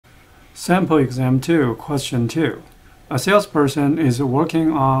Sample exam 2, question 2. A salesperson is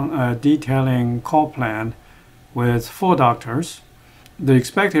working on a detailing call plan with 4 doctors. The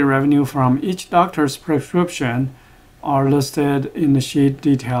expected revenue from each doctor's prescription are listed in the sheet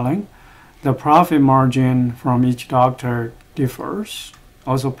detailing. The profit margin from each doctor differs,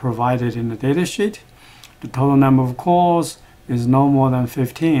 also provided in the data sheet. The total number of calls is no more than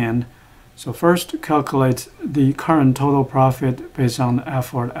 15. So first, calculate the current total profit based on the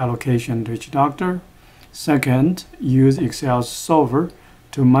effort allocation to each doctor. Second, use Excel solver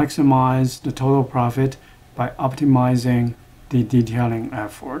to maximize the total profit by optimizing the detailing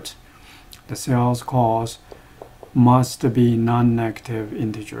effort. The sales calls must be non-negative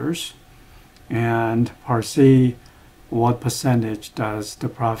integers. And part C, what percentage does the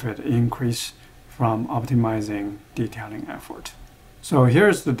profit increase from optimizing detailing effort? So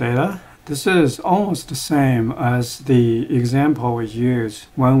here's the data. This is almost the same as the example we used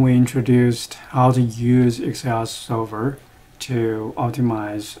when we introduced how to use Excel solver to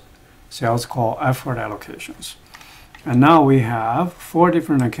optimize sales call effort allocations. And now we have 4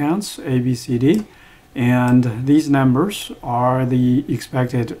 different accounts, A, B, C, D, and these numbers are the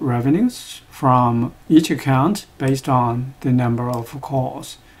expected revenues from each account based on the number of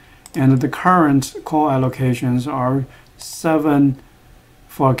calls. And the current call allocations are 7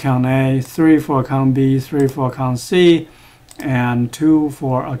 for account A, 3 for account B, 3 for account C, and 2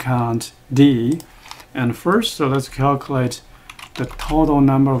 for account D. And first, so let's calculate the total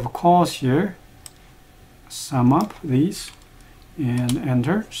number of calls here. Sum up these and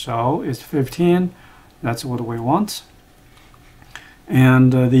enter. So it's 15. That's what we want.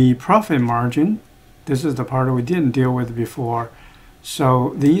 And the profit margin, this is the part we didn't deal with before.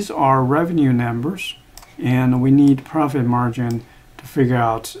 So these are revenue numbers, and we need profit margin to figure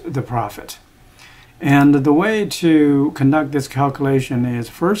out the profit. And the way to conduct this calculation is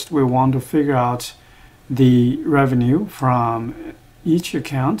first we want to figure out the revenue from each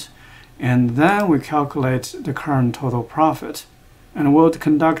account, and then we calculate the current total profit. And we'll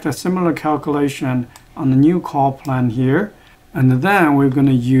conduct a similar calculation on the new call plan here, and then we're going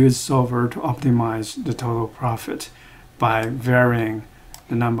to use solver to optimize the total profit by varying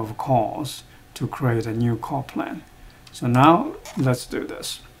the number of calls to create a new call plan. So now let's do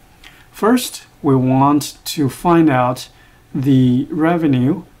this. First, we want to find out the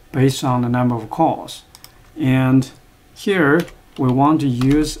revenue based on the number of calls. And here we want to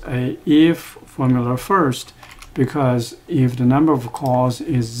use a if formula first, because if the number of calls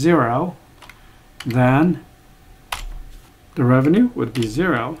is 0, then the revenue would be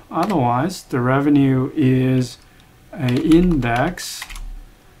 0. Otherwise, the revenue is an index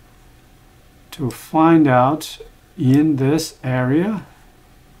to find out in this area,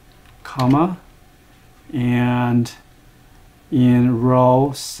 comma, and in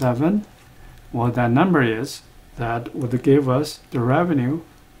row 7, what that number is, that would give us the revenue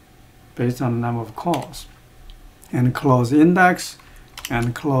based on the number of calls. And close index,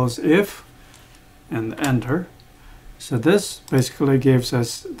 and close if, and enter. So this basically gives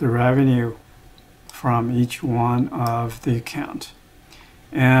us the revenue from each one of the account.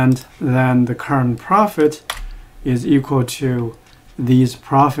 And then the current profit is equal to these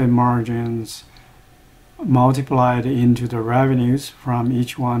profit margins multiplied into the revenues from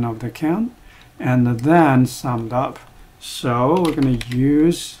each one of the account, and then summed up. So we're going to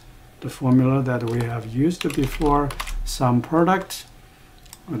use the formula that we have used before. Sum product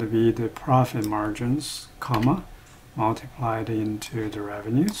would be the profit margins, comma, multiplied into the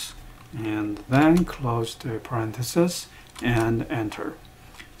revenues, and then close the parenthesis and enter.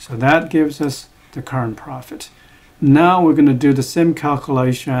 So that gives us the current profit. Now we're going to do the same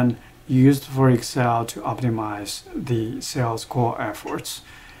calculation used for Excel to optimize the sales call efforts.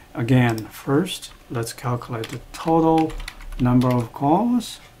 Again, first, let's calculate the total number of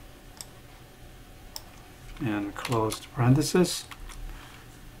calls and close the parenthesis.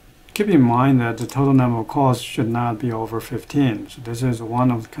 Keep in mind that the total number of calls should not be over 15. So this is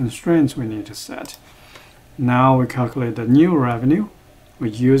one of the constraints we need to set. Now we calculate the new revenue. We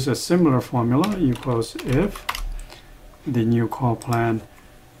use a similar formula, equals if the new call plan.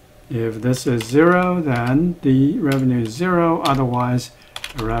 If this is 0, then the revenue is 0. Otherwise,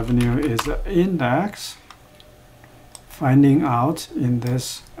 the revenue is an index. Finding out in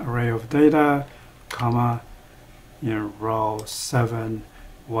this array of data, comma, in row 7,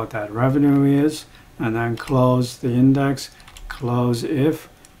 what that revenue is, and then close the index, close if,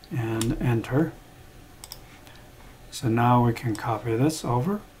 and enter. So now we can copy this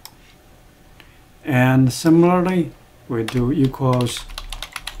over. And similarly, we do equals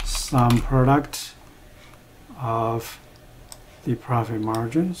sum product of the profit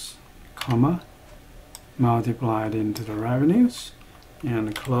margins, comma, multiplied into the revenues,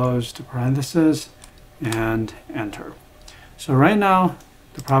 and close the parentheses, and enter. So right now,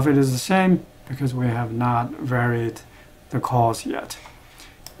 the profit is the same because we have not varied the calls yet.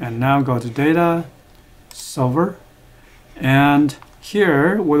 And now go to data, solver, and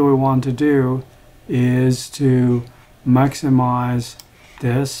here what we want to do is to maximize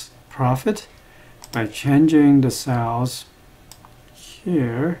this profit by changing the cells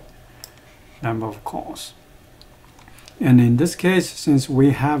here, number of calls. And in this case, since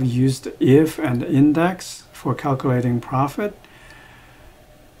we have used if and index for calculating profit,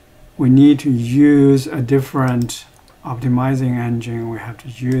 we need to use a different optimizing engine. We have to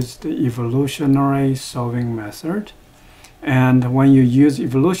use the evolutionary solving method. And when you use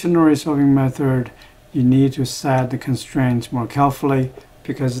evolutionary solving method, you need to set the constraints more carefully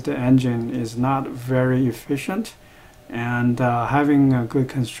because the engine is not very efficient. And having a good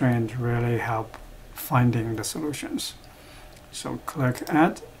constraint really help finding the solutions. So click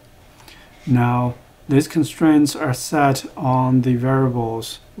Add. Now these constraints are set on the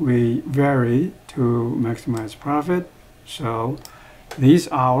variables we vary to maximize profit. So these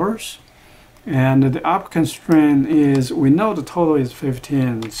hours, and the up constraint is we know the total is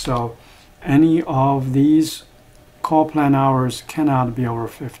 15. So any of these call plan hours cannot be over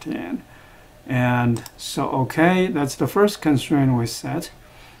 15. And so okay, that's the first constraint we set.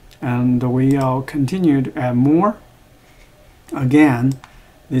 And we'll continue to add more. Again,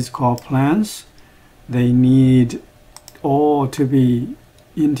 these call plans, they need all to be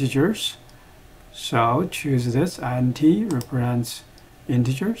integers. So choose this, int represents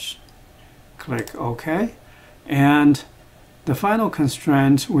integers. Click OK. And the final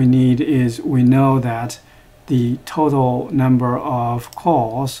constraint we need is we know that the total number of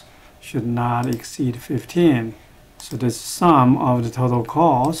calls should not exceed 15. So the sum of the total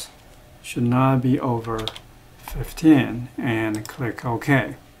calls should not be over 15, and click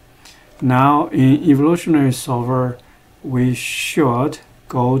OK. Now in evolutionary solver, we should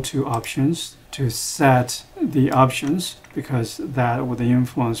go to options to set the options because that would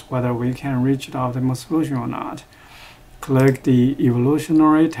influence whether we can reach the optimal solution or not. Click the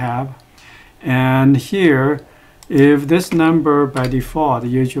evolutionary tab, and here if this number by default,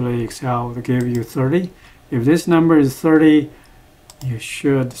 usually Excel will give you 30. If this number is 30, you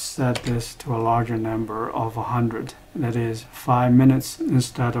should set this to a larger number of 100. That is 5 minutes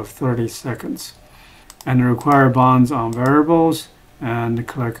instead of 30 seconds. And require bounds on variables, and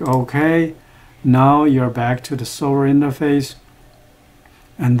click OK. Now you're back to the solver interface,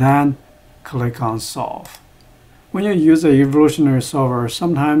 and then click on Solve. When you use the evolutionary solver,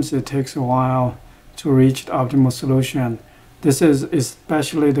 sometimes it takes a while to reach the optimal solution. This is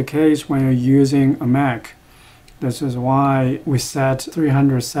especially the case when you're using a Mac. This is why we set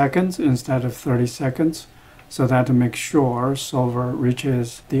 300 seconds instead of 30 seconds, so that to make sure solver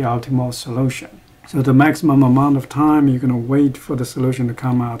reaches the optimal solution. So the maximum amount of time you're going to wait for the solution to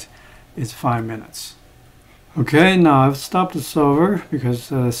come out is 5 minutes. Okay, now I've stopped the solver because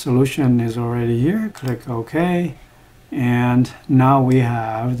the solution is already here. Click OK. And now we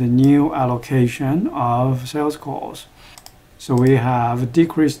have the new allocation of sales calls. So we have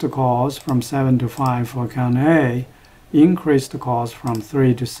decreased the calls from 7 to 5 for account A, increased the calls from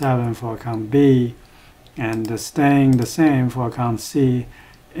 3 to 7 for account B, and staying the same for account C,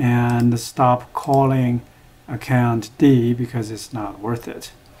 and stop calling account D because it's not worth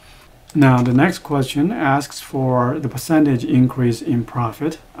it. Now the next question asks for the percentage increase in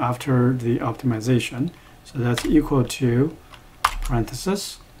profit after the optimization. So that's equal to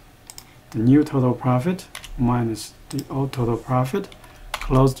parenthesis, the new total profit minus the old total profit,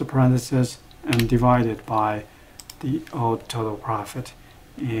 close the parenthesis, and divide it by the old total profit,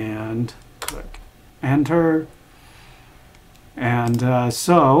 and click enter. And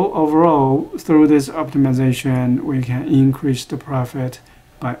so overall, through this optimization, we can increase the profit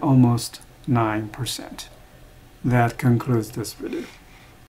by almost 9%. That concludes this video.